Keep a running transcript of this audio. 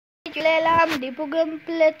চলে এলাম Dipu game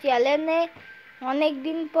play চ্যানেলে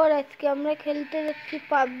অনেকদিন পর আজকে আমরা খেলতে যাচ্ছি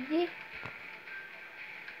পাবজি।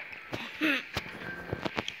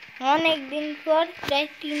 অনেকদিন পর প্রায়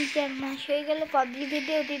 3-4 মাস হয়ে গেল পাবজি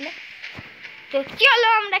ভিডিও দিলে, তো চলো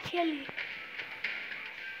আমরা খেলি।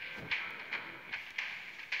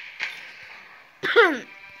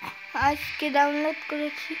 আজকে ডাউনলোড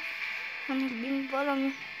করেছি অনেকদিন পর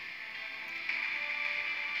আমি।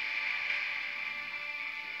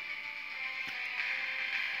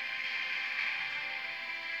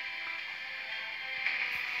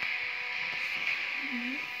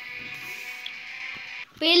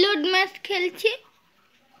 পেলোড ম্যাচ খেলছি।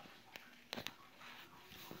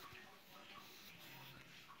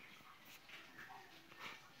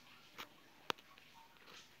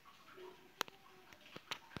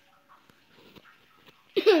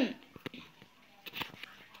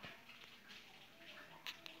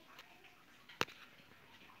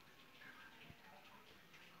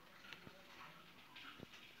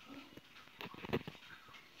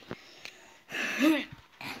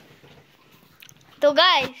 তো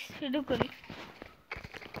গাইস শুরু করি।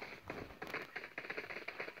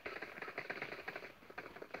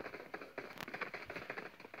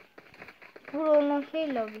 পুরোনো সেই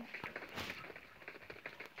লবি।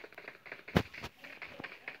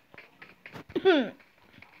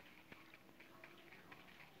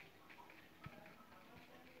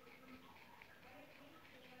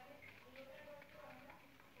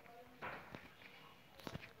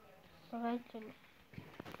 সবাই চলো।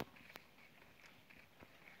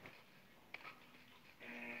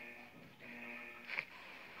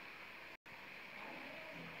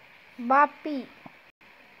 বাপি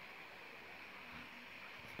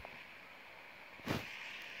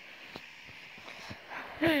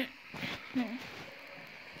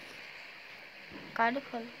কার্ড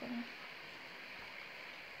ফল করে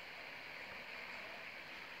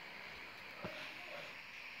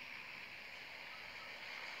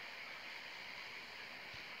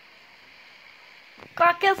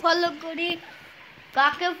কাকে ফলো করি,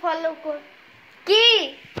 কাকে ফলো করি? কি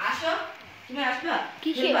আসো, তুমি আসবা?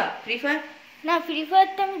 কিসে? Free fire? না, ফ্রি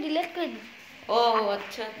ফায়ারটা আমি ডিলিট করে দিই। ও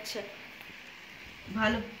আচ্ছা আচ্ছা,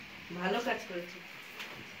 ভালো ভালো কাজ করেছে।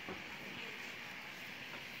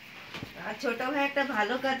 আর ছোট ভাই একটা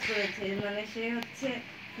ভালো কাজ করেছে, মানে সে হচ্ছে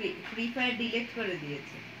ফ্রি ফায়ার ডিলিট করে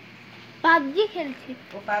দিয়েছে। পাবজি খেলছি।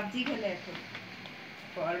 ও পাবজি খেলে এখন,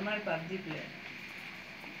 ফর্মার পাবজি প্লেয়ার।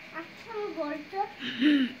 আচ্ছা আমার বলটা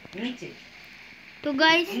নিচে তো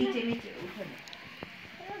গাইস নিচে নিচে ওখানে।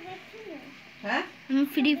 হ্যাঁ আমি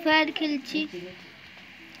ফ্রি ফায়ার খেলছি। নিচে নিচে।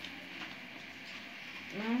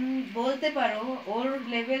 বলতে পারো ওর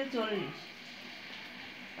লেভেল 40,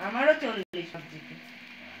 আমারও 40 পাবজিতে।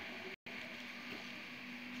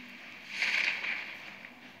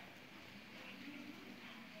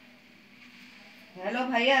 হ্যালো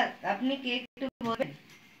ভাইয়া, আপনি কে একটু বলবেন?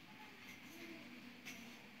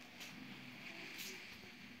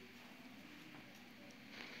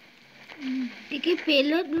 দেখি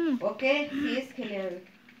পেলোড ওকে সিএস খেলে হবে।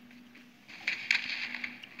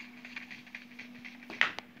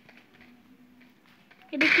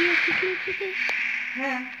 এটা কি হচ্ছে?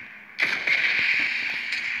 হ্যাঁ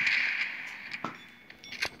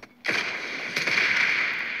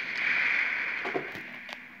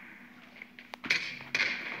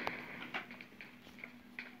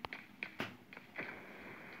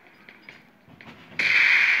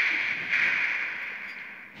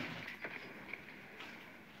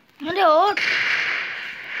আরে ওঠ।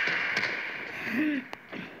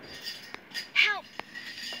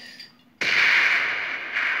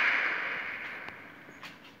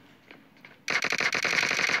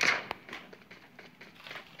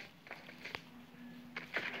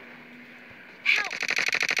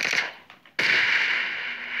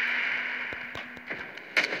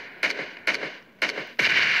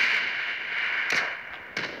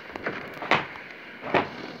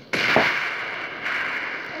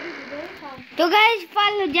 তো গাইস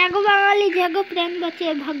পারলো, জাগো বাঙালি জাগো, প্রেম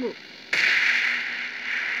বাঁচিয়ে ভাগো।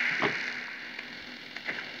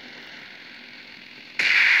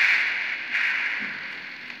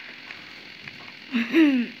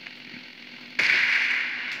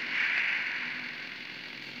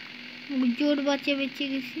 জোর বাঁচে বেঁচে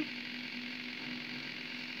গেছি।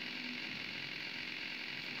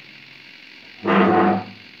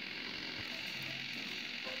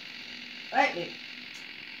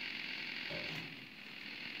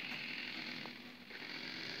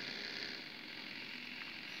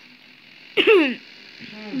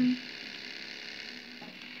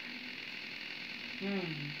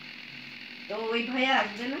 তো ওই ভাইয়া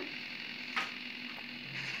আসবে না?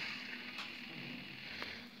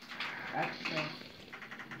 আচ্ছা,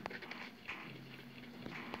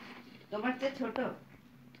 তোমার চেয়ে ছোট?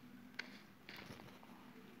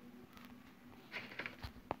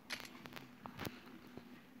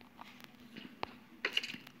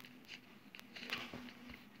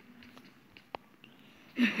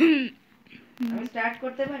 আমি স্টার্ট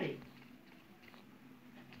করতে পারি?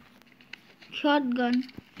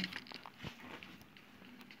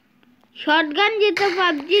 শটগান যেটা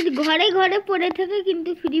পাবজির ঘরে ঘরে পড়ে থাকে, কিন্তু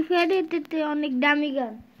ফ্রি ফায়ারে এতে অনেক দামি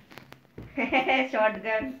গান।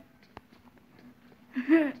 শটগান।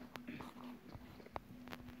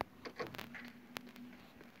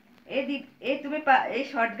 এই তুমি এই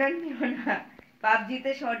শটগান নিও না,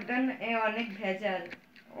 পাবজিতে শটগান অনেক ভেজাল,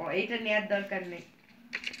 এটা নেয়ার দরকার নেই,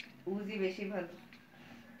 উজি বেশি ভালো।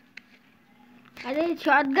 আরে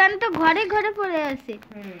শটগান তো ঘরে ঘরে পড়ে আছে।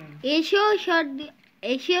 এসো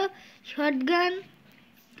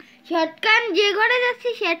শটগান যে ঘরে যাচ্ছে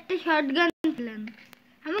সে একটা শটগান দিলেন।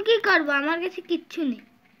 আমি কি করব, আমার কাছে কিচ্ছু নেই।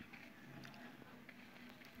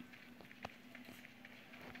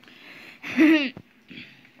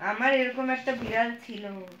 আমার এরকম একটা বিড়াল ছিল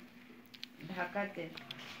ঢাকাতে,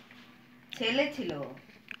 ছেলে ছিল,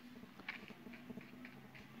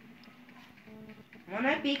 মনে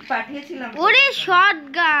হয় পিক পাঠিয়েছিলাম। ওরে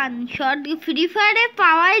শটগান ফ্রি ফায়ারে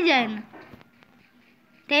পাওয়াই যায় না,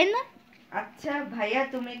 তাই না? আচ্ছা ভাইয়া,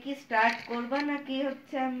 তুমি কি স্টার্ট করবা নাকি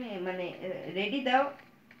হচ্ছে আমি মানে রেডি দাও?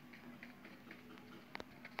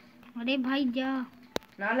 আরে ভাই যা,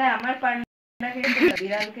 নাহলে আমার পান্ডাকে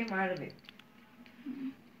বিড়ালকে মারবে।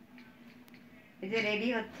 এই যে রেডি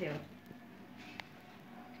হচ্ছে ও।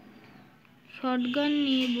 শটগান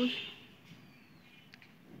নিয়ে বস।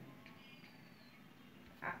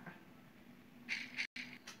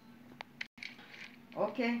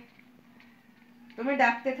 ওকে, তুমি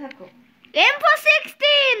ডাকতে থাকো।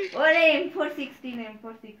 M416 ওরে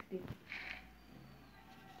M416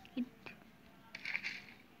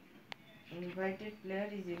 invited player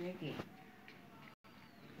is in a game.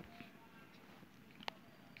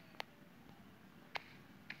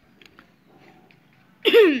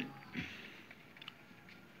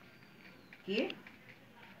 কি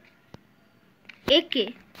একে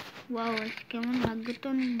ওয়াও, কেমন ভাগ্য তো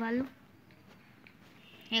অনেক ভালো,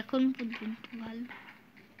 এখন পর্যন্ত ভালো।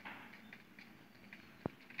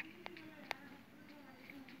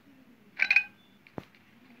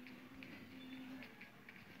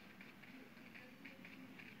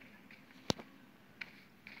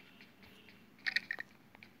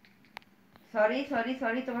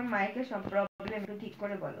 সরি, তোমার মাইকের সব প্রবলেম, একটু ঠিক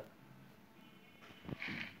করে বলো।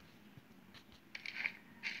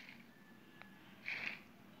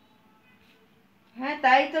 হ্যাঁ,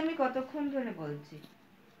 তাই তো আমি কতক্ষণ ধরে বলছি।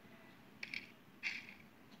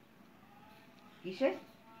 কিসের?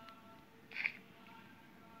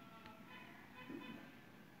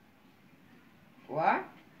 হোয়াট?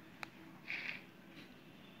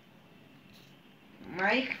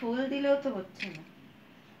 মাইক ফুল দিলেও তো হচ্ছে না।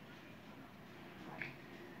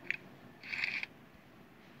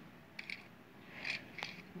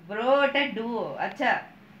 ব্রো, এটা ডুও। আচ্ছা,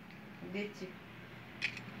 দিচ্ছি,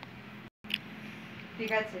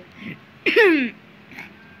 ঠিক আছে।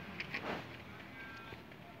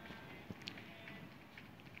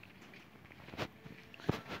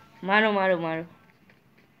 মারো মারো মারো।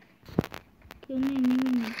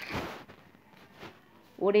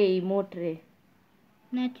 ওরে এই মোট রে,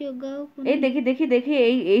 নাচো গাও। এই দেখি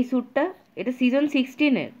এই স্যুটটা, এটা সিজন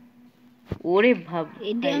 16 এর। ওরে ভাব,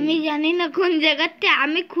 এটা আমি জানি না কোন জায়গাতে,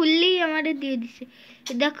 আমি খুললেই আমারে দিয়ে দিছে।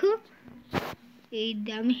 দেখো, এই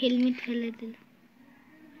আমি হেলমেট ফেলে দিলাম,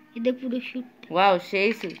 এটা পুরো শুট। ওয়াও,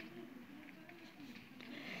 সেই স্যুট।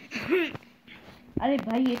 আরে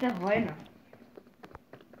ভাই, এটা হয় না।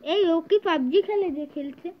 এই ও কি পাবজি খেলে? যে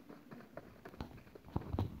খেলছে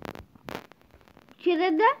ছেড়ে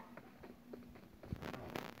দা,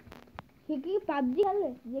 সে কি পাবজি খেলে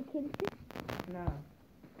যে খেলছে? না,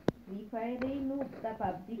 ফ্রি ফায়ারেই নুব, তা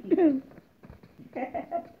পাবজি কি?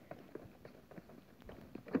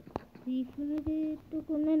 ফ্রি ফায়ারে তো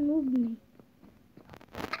কোনো নুব নেই।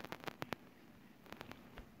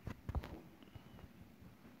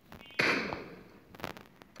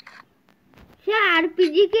 সে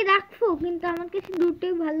আরপিজি কে রাখবো, কিন্তু আমার কাছে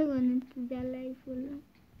দুটোই ভালো গান, জ্বালাই বললাম।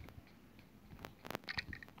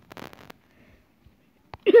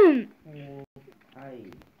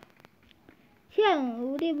 সে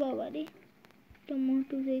ওরে বাবা রে, তো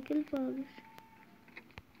মোটরসাইকেল পাওয়া গেছে।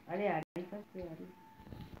 আরে আরে কাছে আরে,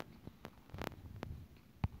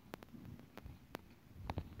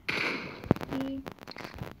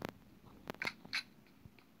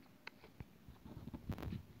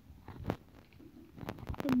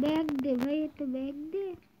 बैग दे भाई, तो बैग दे,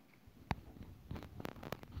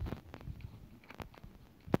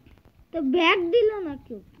 तो बैग दिल ना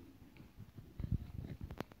क्यों?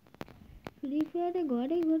 फ्री फायर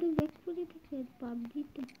घरे घरे बैग पड़े থাকে,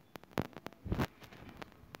 পাবজিতে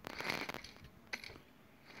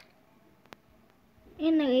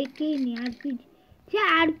এ না একেই নি আরপিজি, সে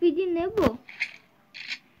আরপিজি নেব।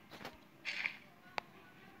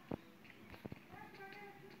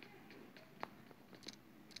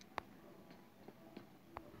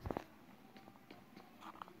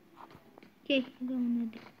 কে রওনা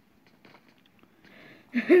দে।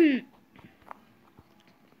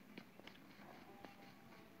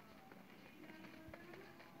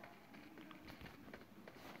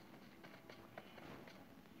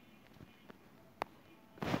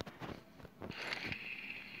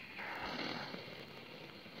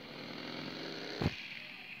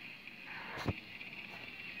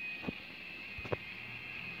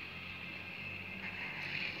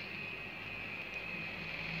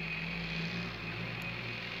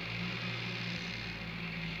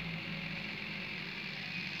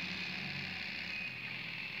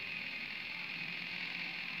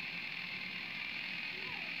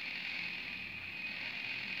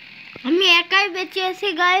 আমি একাই বেঁচে আছি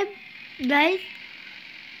গাইস,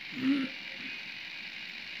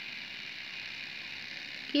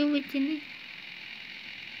 কেউ বেঁচে নেই।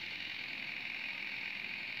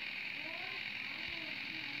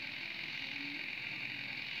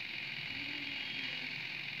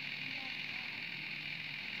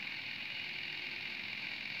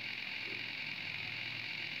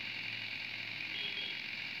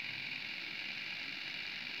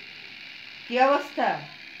 কি অবস্থা?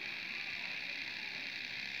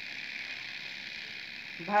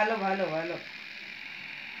 ভালো ভালো ভালো।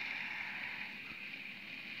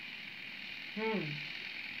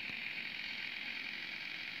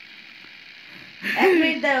 এক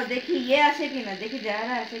মিনিট দাঁড়াও, দেখি ইয়ে আসে কিনা, দেখি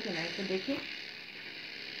যারা আসে কিনা, একটু দেখি।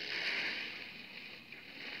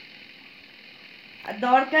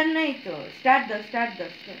 দরকার নেই তো, স্টার্ট দাও স্টার্ট দাও।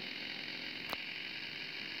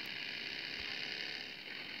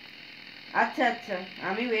 আচ্ছা আচ্ছা,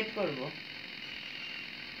 আমি ওয়েট করব।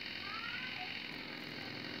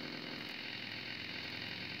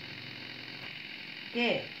 কে?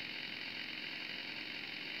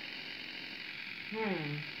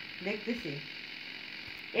 দেখতেছি।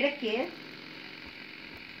 এটা কে?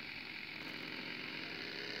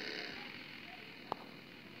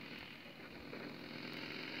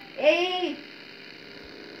 এই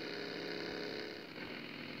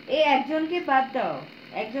এই একজনকে বাদ দাও,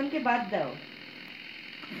 একজনকে বাদ দাও।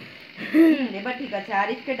 এবার ঠিক আছে,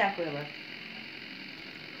 আরিফকে ডাকো, এবার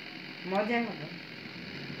মজা হবে।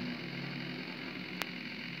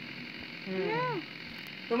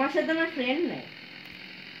 তোমার সাথে আমার ফ্রেন্ড নেই।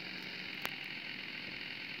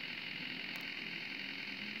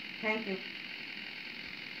 Thank you.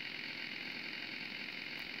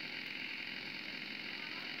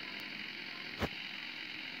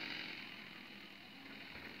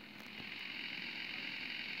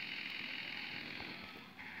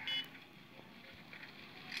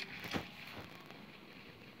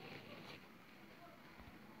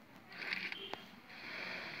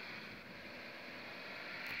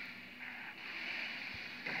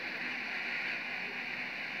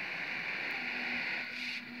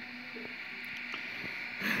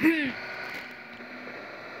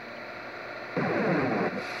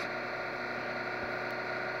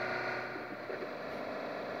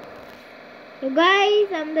 তো গাইস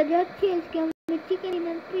আমরা যাচ্ছি, আজকে আমরা চিকেন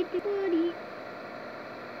ডিনার খেতে পারি।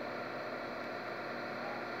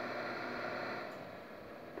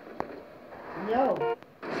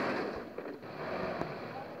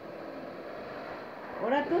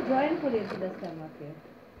 ওরা তো জয়েন করেছিল আমাকে।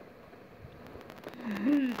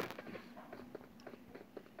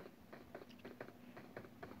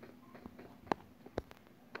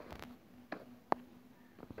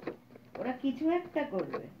 ওরা কিছু একটা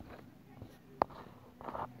করবে।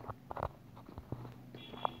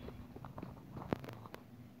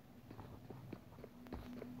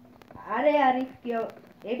 আরে আরিফ কে?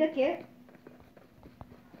 এটা কে?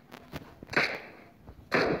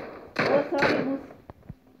 ও সরি,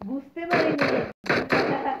 বুঝতে পারিনি।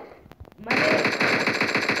 মানে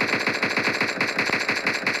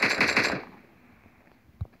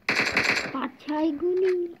পাছাই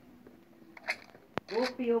গুলি।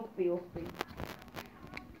 ওপি ওপি ওপি,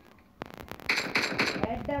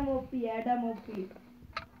 অ্যাডাম ওপি, অ্যাডাম ওপি।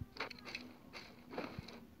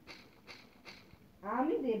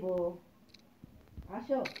 আমি দেব,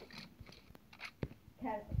 আসো।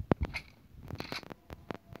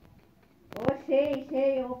 ও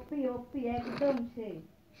সেই ওপি ওপি একদম সেই।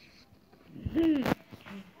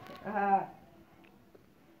 হ্যাঁ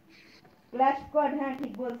ক্লাস স্কোয়াড, হ্যাঁ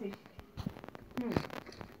ঠিক বলছিস।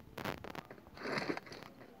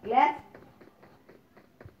 ক্লাস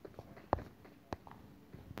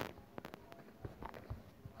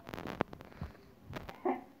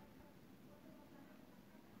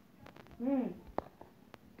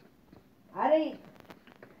আরে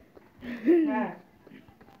হ্যাঁ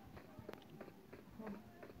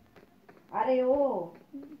আরে ও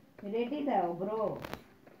রেডি দাও ব্রো।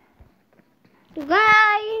 তো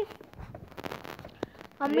গাইস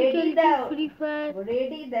আমি রেডি খেলছি দাও, ফ্রি ফায়ার।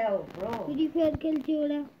 রেডি দাও ব্রো। ফ্রি ফায়ার খেলছি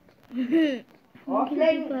ওরা।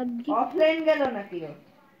 Offline PUBG. অফলাইন গেল নাকি ও?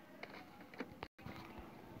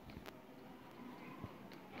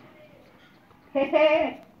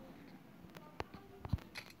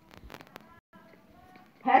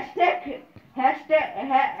 Hashtag hashtag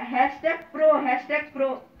hashtag pro, hashtag pro.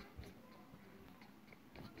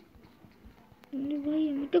 ভাই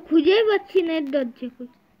আমি তো খুঁজেই পাচ্ছি না এর দরজা কই।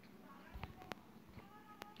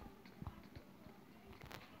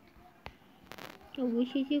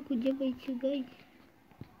 অবশেষে খুঁজে পেয়েছি গাইস।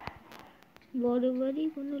 বড় বাড়ি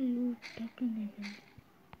কোনো লুট থাকে না এখানে।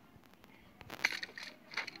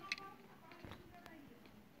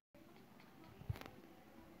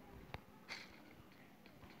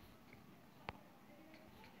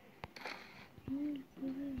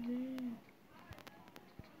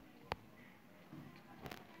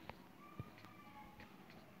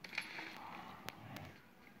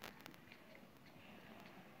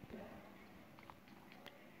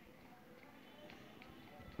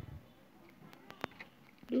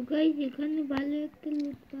 তো গাইস এখানে ভালো একটা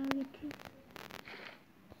লুট পাওয়া গেছে।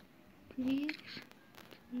 3x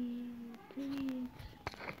 3x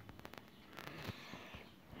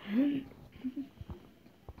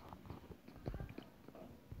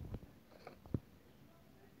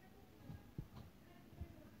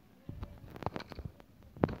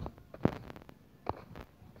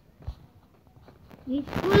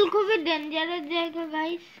স্কুল খুবই ডেঞ্জারাস জায়গা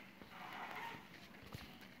গাইস।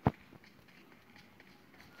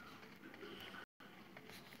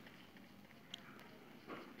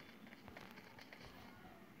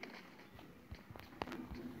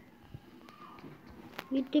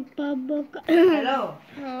 যেতে পাবো হ্যালো।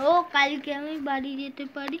 ও কালকে আমি বাড়ি যেতে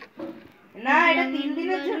পারি না এটা 3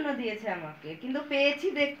 দিনের জন্য দিয়েছে আমাকে, কিন্তু পেয়েছি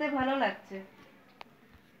দেখতে ভালো লাগছে।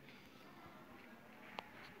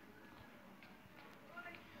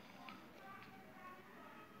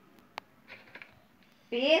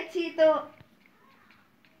 পেয়েছি তো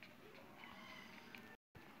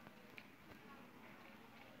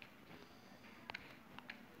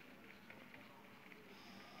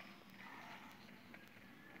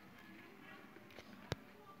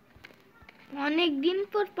অনেক দিন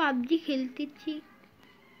পর পাবজি খেলতেছি।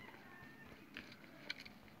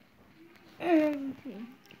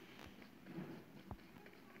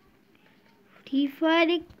 ফ্রি ফায়ার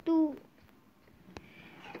একটু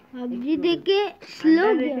পাবজি দেখে স্লো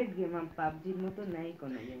আন্ডাররেটেড গেম, পাবজির মতো নাই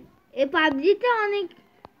কোনো গেম। এই পাবজিতে অনেক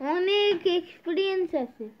অনেক এক্সপিরিয়েন্স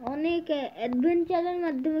আছে, অনেক অ্যাডভেঞ্চারের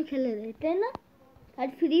মাধ্যমে খেলে দেয় তাই না? আর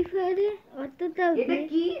ফ্রি ফায়ারে অতটা এটা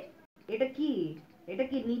কি এটা কি এটা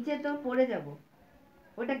কি নিচে তো পড়ে যাব।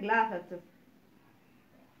 ওটা গ্লাস আছে।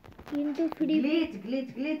 কিন্তু free glitch glitch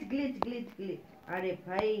glitch glitch glitch glitch. আরে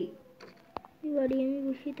ভাই বাড়ি আমি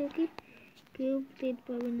বসে থাকি, কেউ টের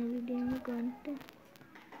পাবে না যদি আমি গানটা।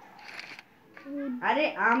 আরে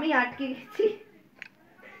আমি আটকে গেছি।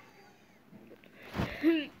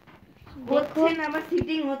 দেখো হচ্ছে না, আমার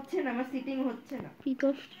সিটিং হচ্ছে না, আমার সিটিং হচ্ছে না।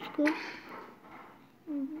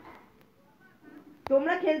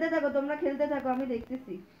 তোমরা খেলতে থাকো, তোমরা খেলতে থাকো, আমি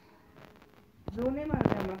দেখতেছি। জোনে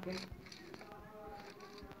মারবে আমাকে।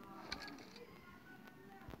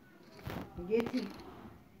 গেছি।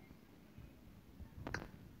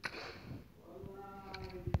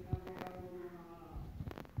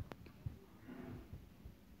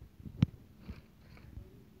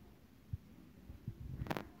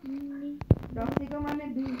 টক্সিকো মানে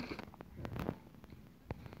 2।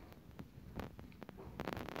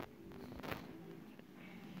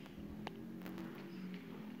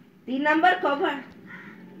 3 নাম্বার কভার।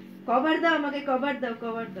 কভার দাও আমাকে, কভার দাও,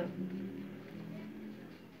 কভার দাও।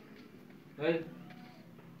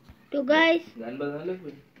 তো গাইস গান বাজনা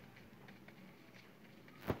লাগবে।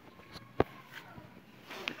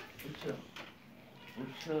 আচ্ছা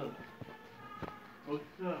আচ্ছা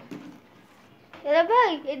আচ্ছা এরা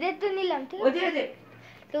ভাই এদের তো নিলাম ঠিক ওজে ওজে।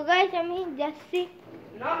 তো গাইস আমি যাচ্ছি।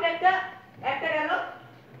 নক একটা একটা গেল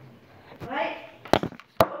ভাই।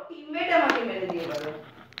 ও টিমমেট আমাকে মেরে দিয়ে গেল।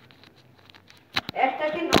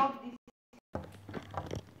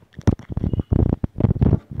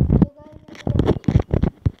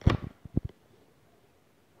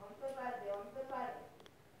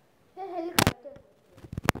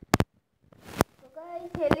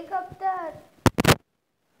 হেলিকপ্টার।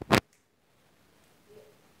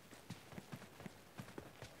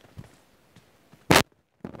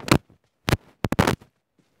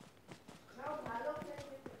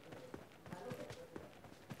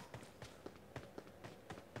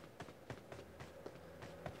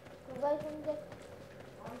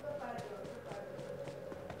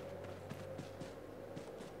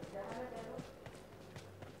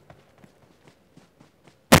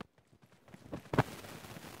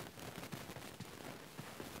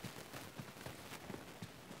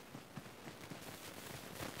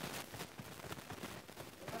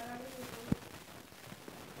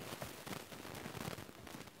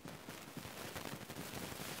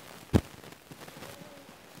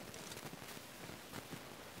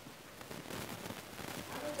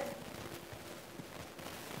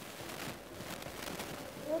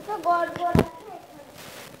 তো গড়বড় আছে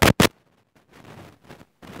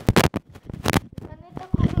এখানে তো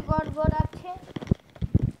খুবই গড়বড় আছে।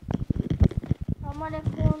 আমার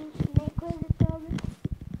এখন স্নেক হয়ে যেতে হবে।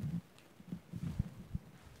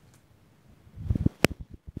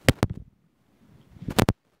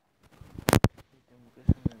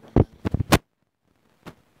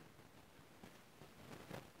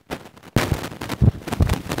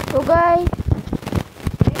 তো গাইস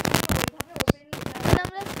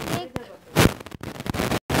আমরা স্নেক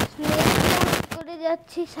করে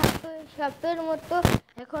যাচ্ছি সাপের মতো।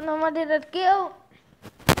 এখন আমাদের আর কেউ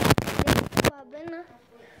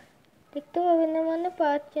দেখতে পাবে না মানে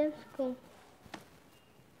পাওয়ার চান্স কম।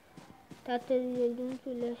 তাড়াতাড়ি একদিন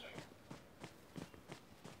চলে আসবে।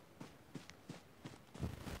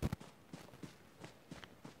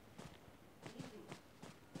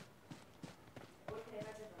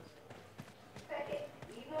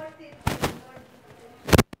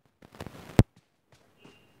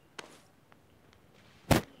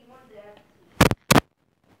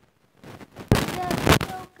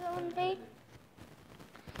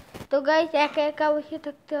 তো গাইস একা একা বসে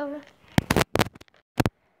থাকতে হবে।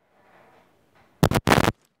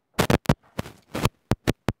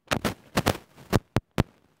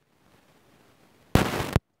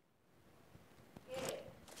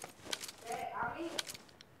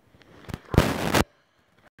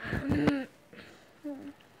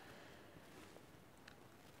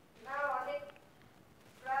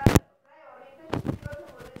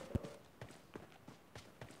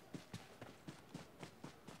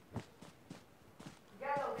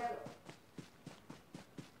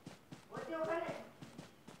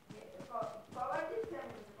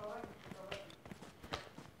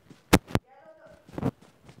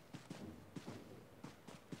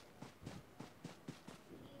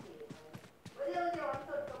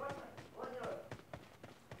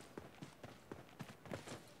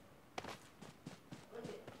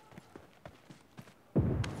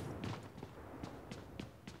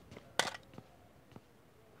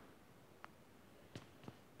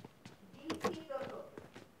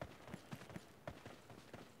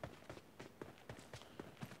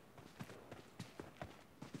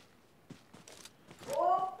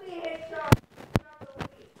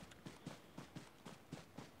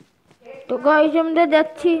 তো গাইস আমরা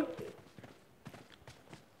যাচ্ছি।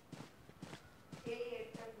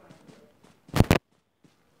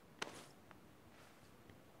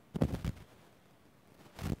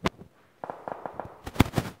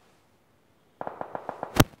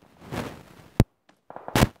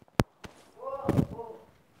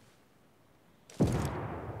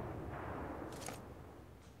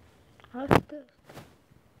 আস্তে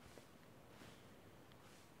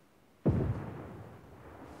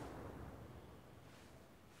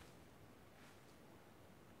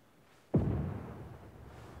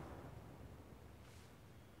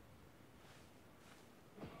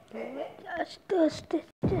আস্তে আস্তে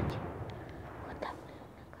কথা বলো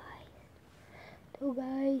না গাইস। তো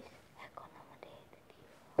গাইস এখন আমাদের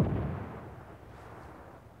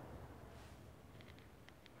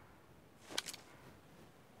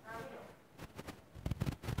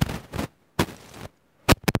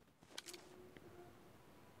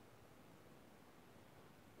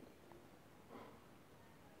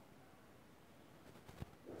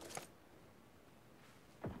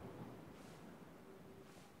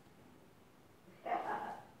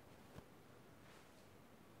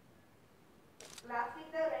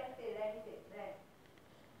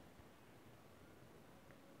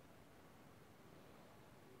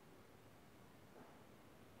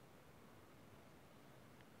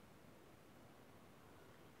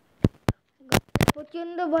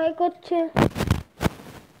প্রচন্ড ভয় করছে।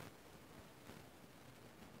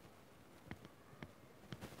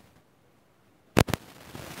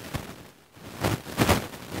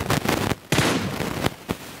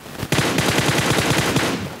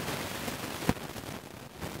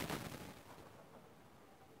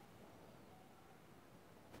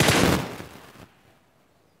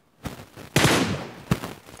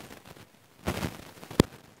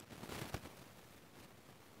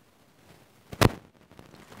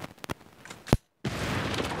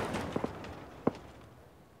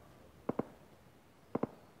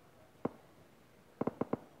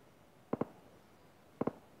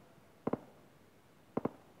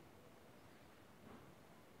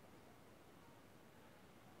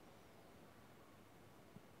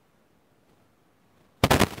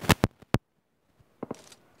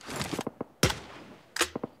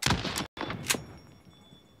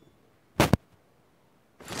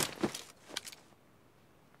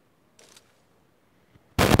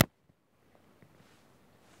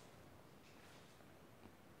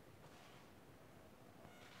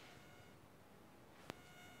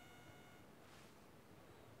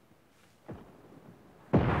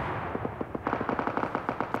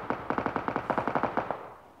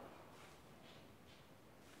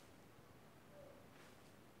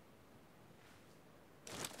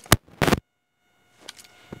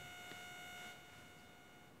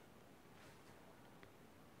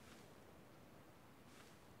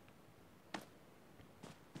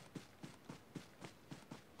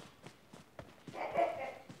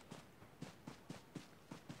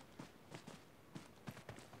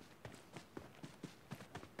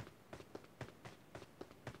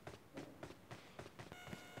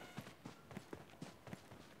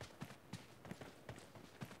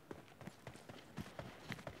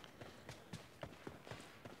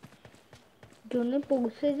 জোনে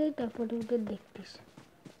পৌঁছে যাই তারপরে ওদের দেখতেছি।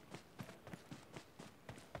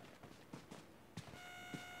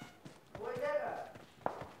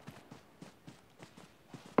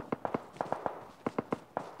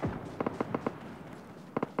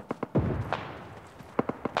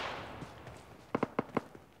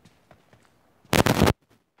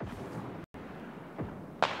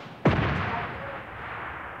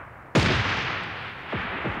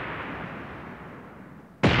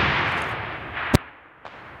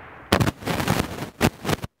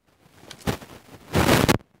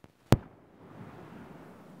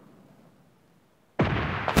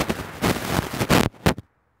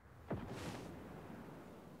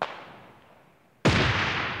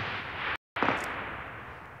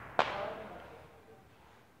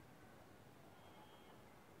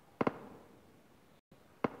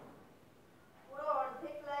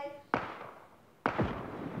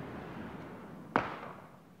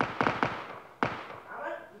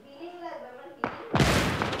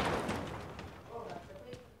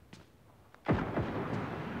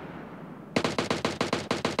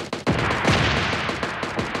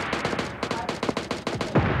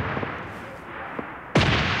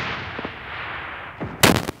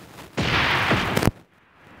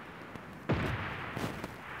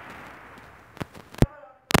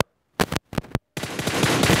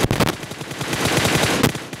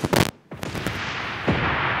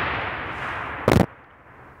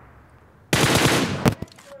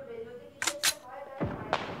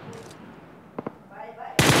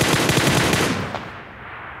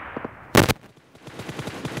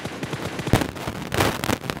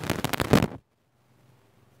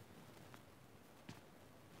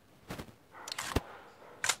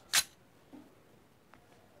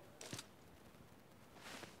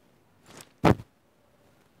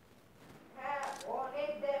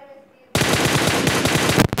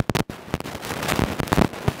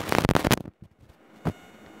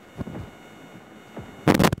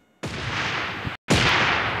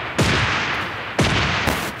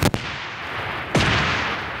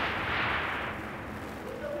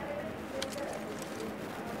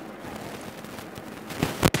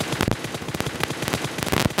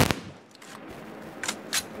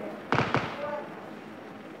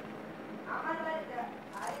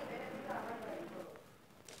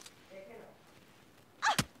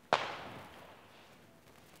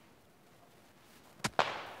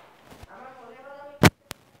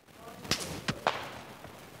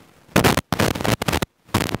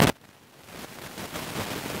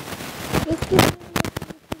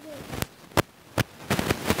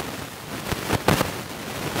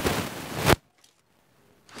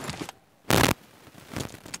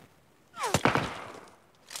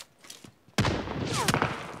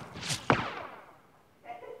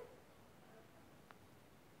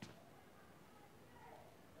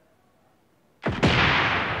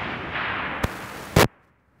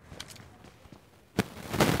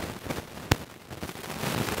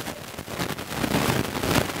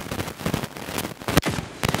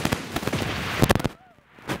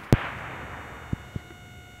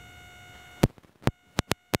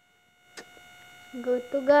 Go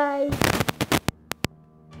to guys.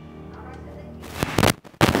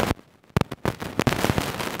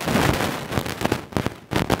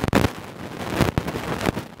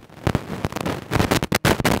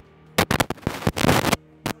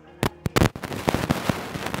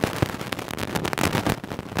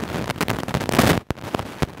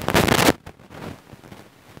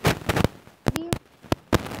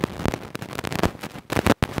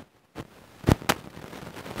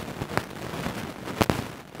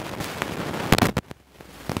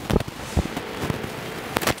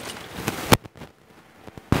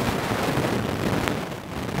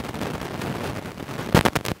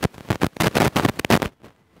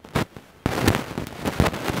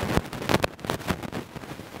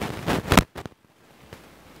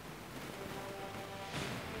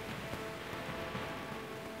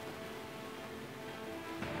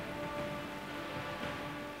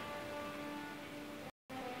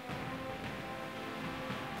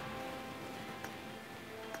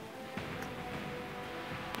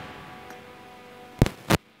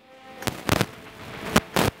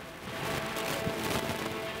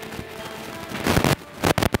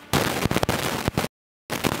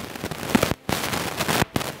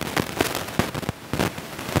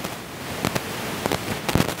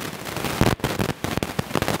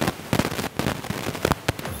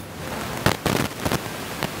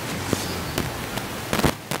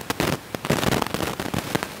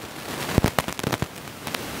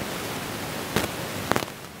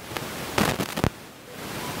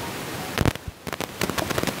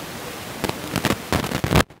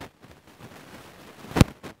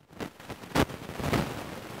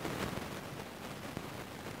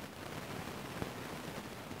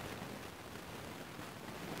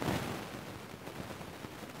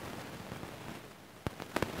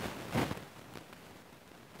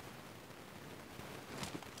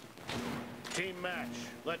 Team match.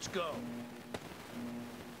 Let's go.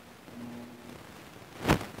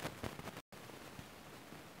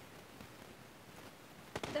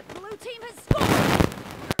 The blue team has scored!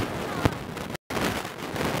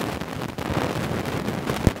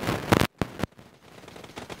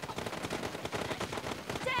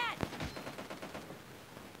 Dead!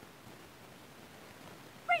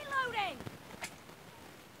 Reloading!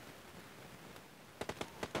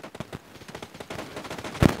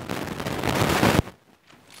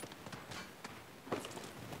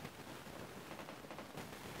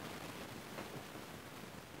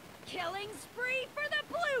 Killing spree for the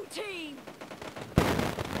blue team!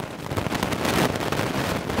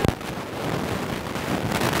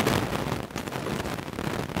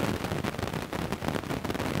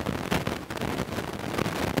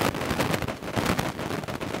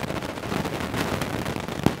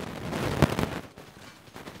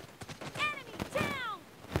 Enemy down!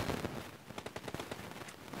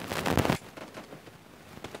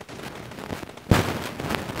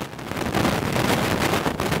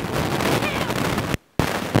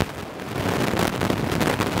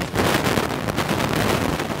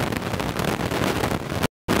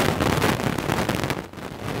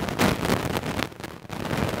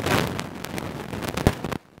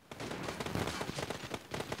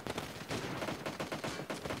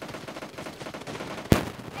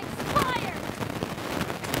 Expired!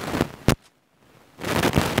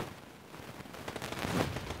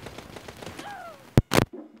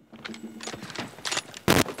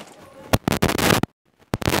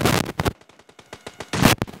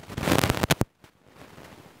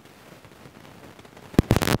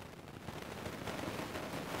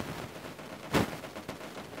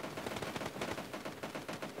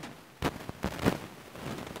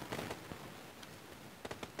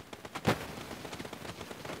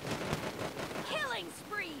 Killing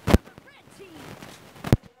spree for the red team!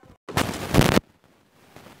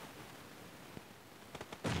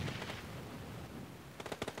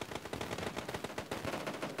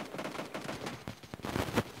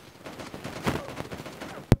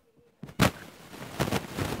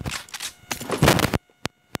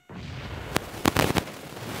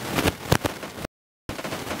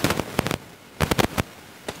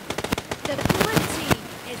 The blue team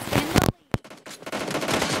is in the lead.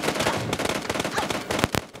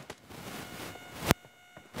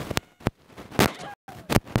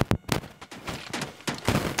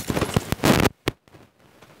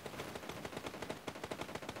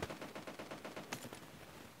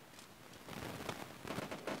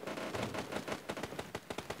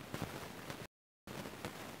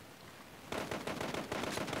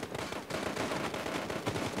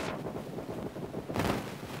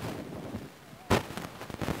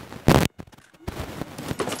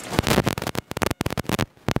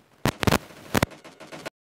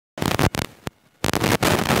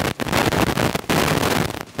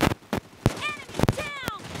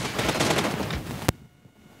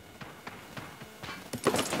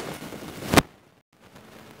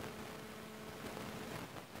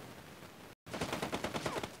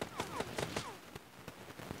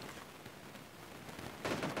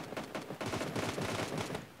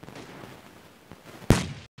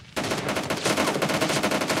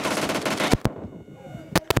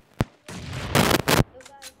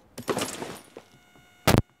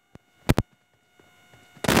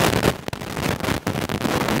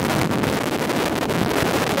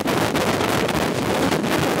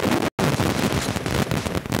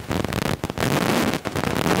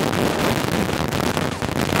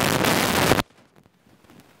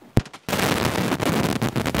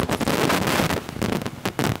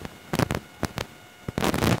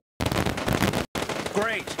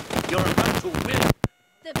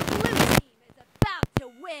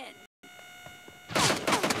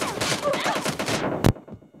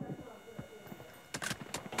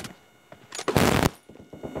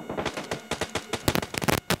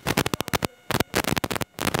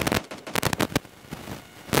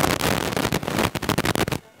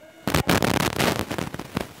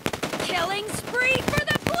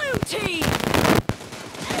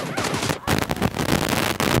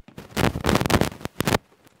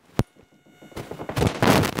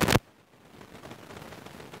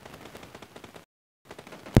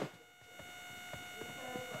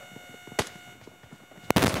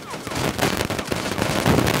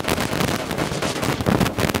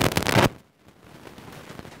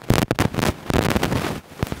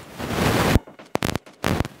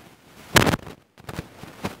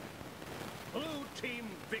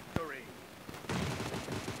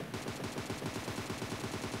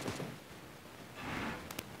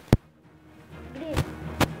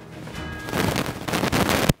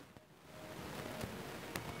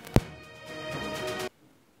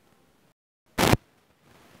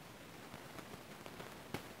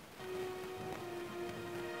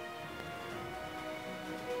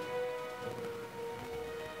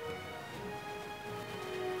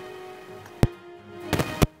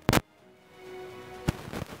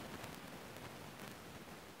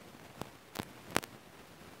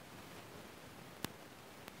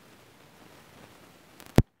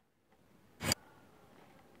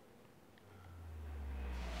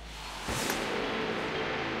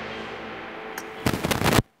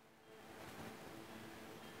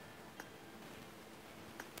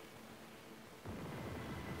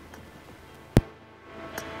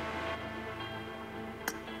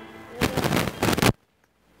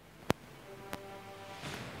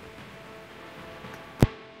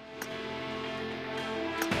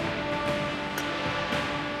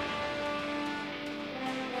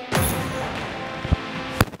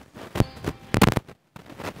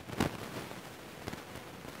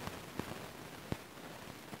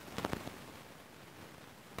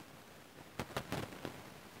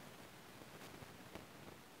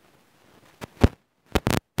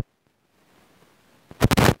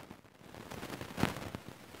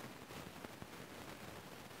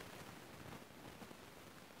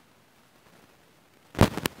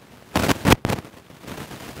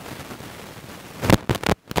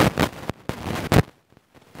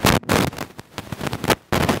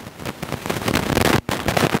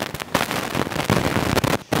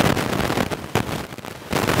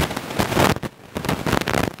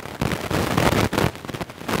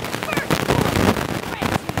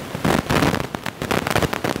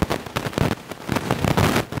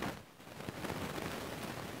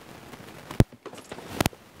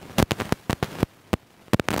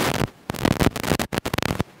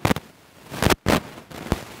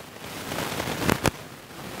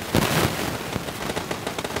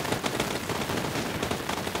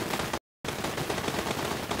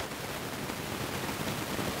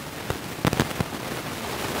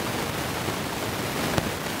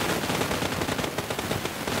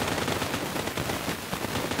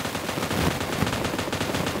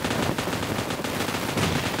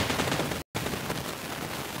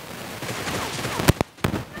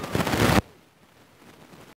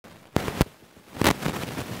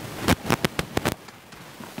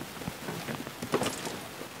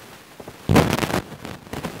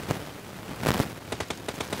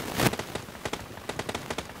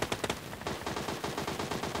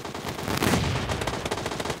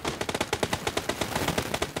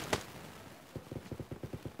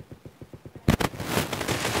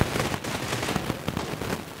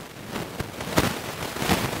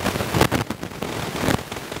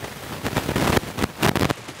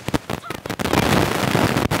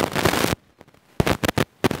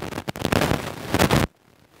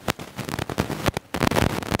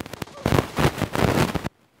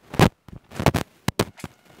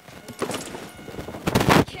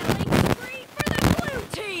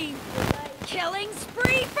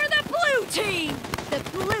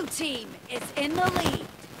 team is in the lead.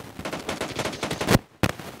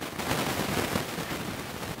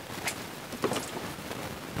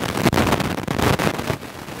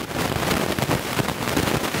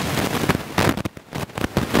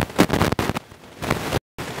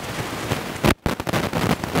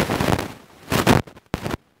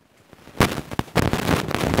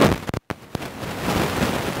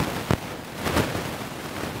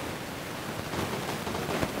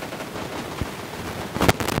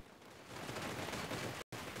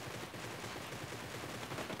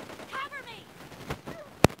 Cover me!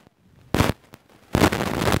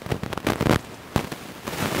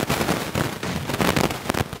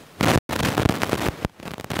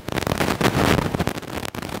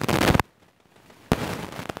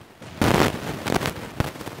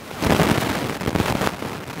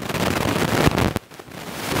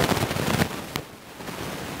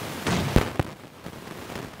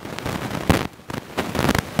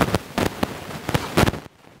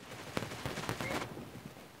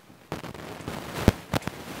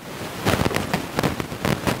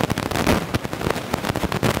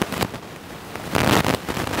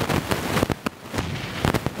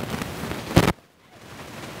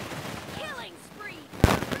 Killing spree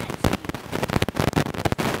for red team.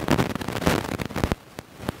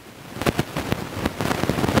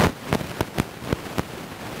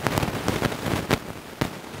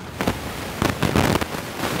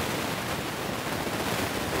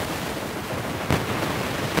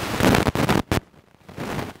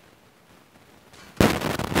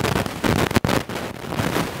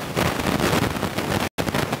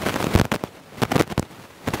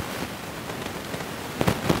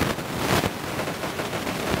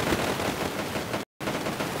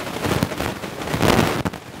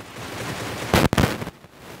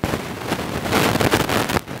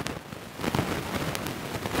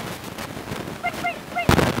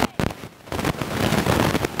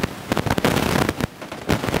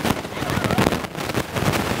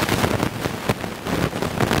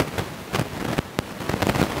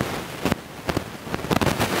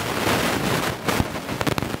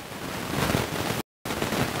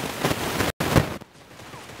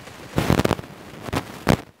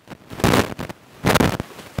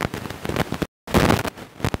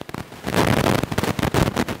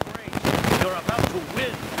 You're about to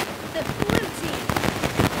win. The blue team.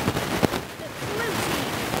 The blue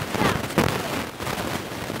team is about to win.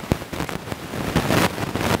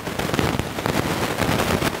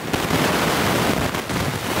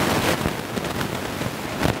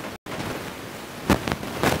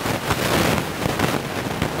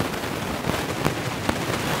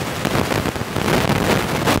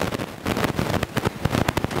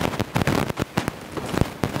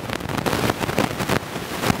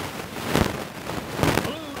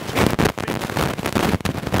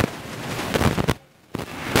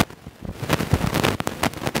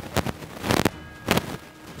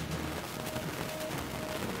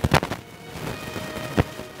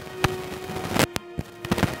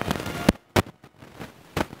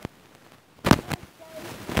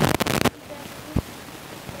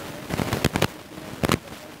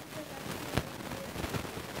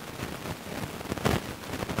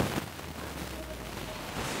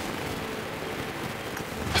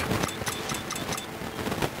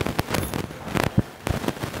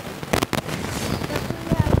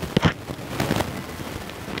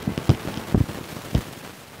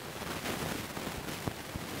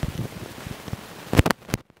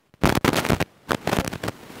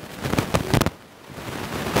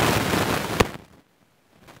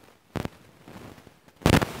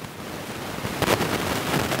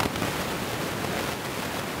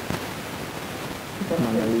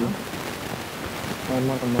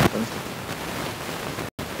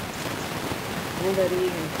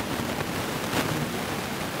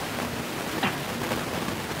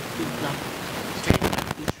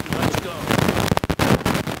 Let's go.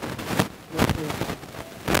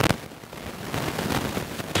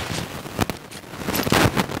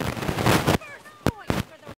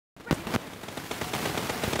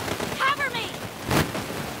 Cover me!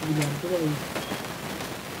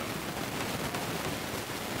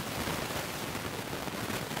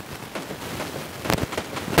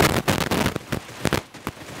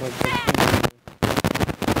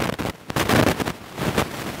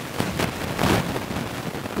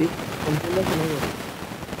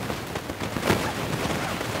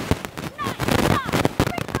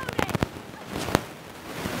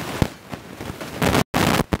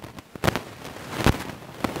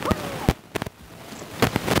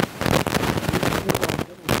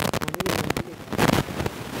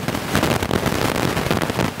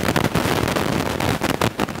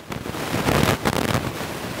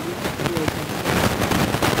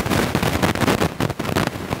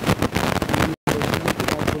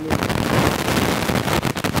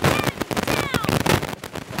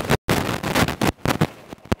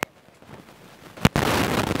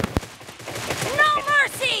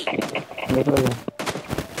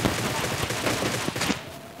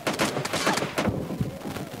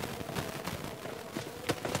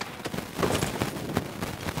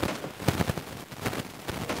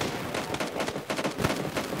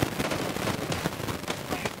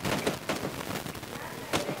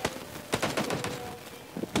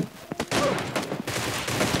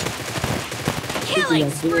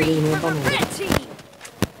 Killing spree for the red team.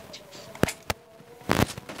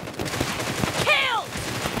 Killed.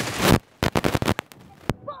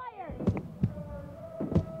 Fire.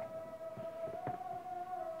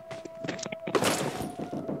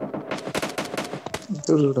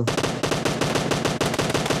 Dulu.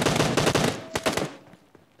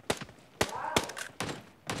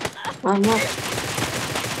 Anak.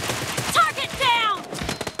 Target down.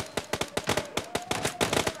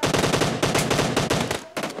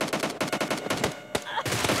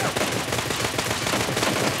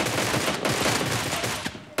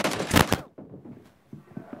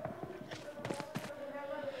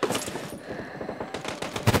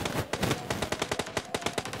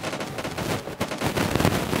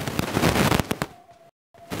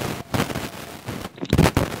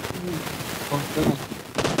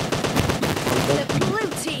 The blue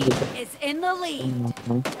team is in the lead.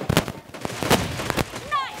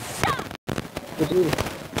 Nice shot.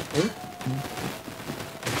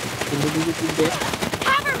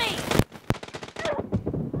 Cover me.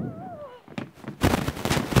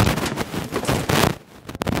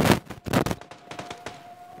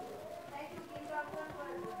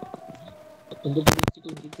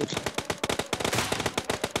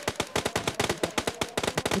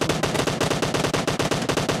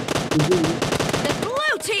 The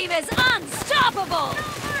blue team is unstoppable.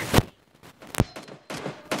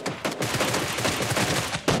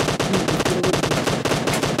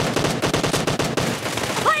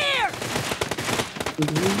 Clear.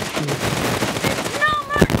 There's no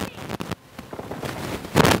mercy.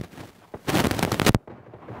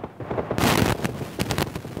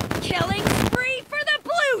 Killing spree for the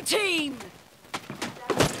blue team.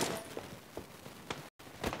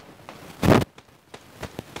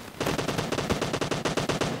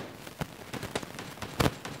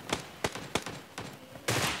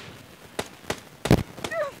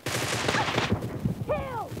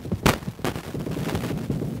 Kill.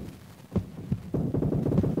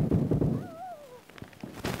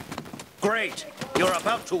 Great! You're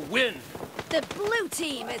about to win! The blue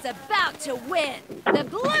team is about to win. The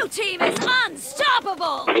blue team is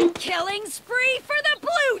unstoppable. Killing spree for the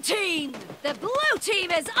blue team. The blue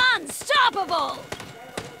team is unstoppable.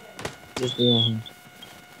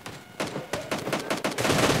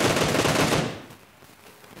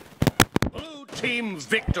 Blue team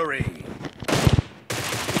victory!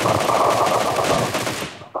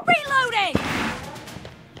 Reloading.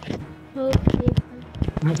 Okay.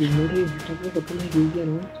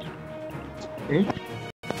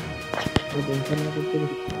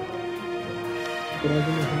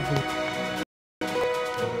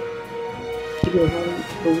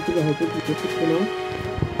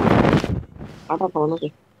 Apa kawan oke?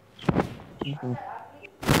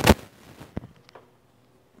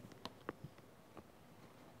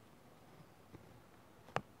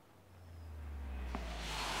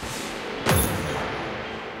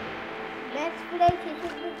 Let's play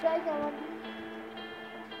Facebook guys. I want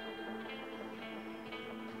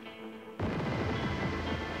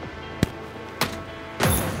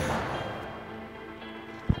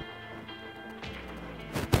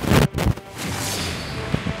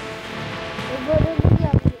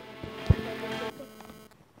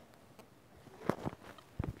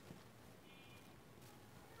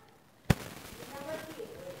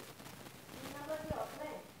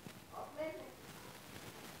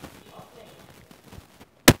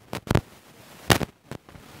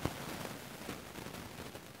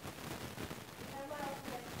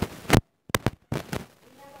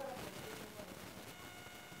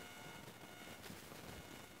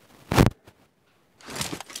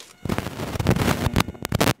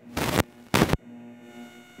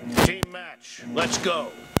Team match, let's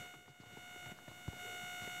go!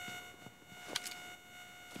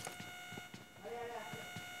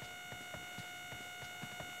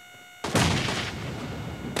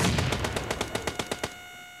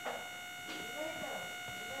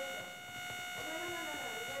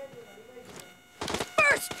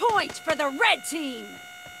 First point for the red team.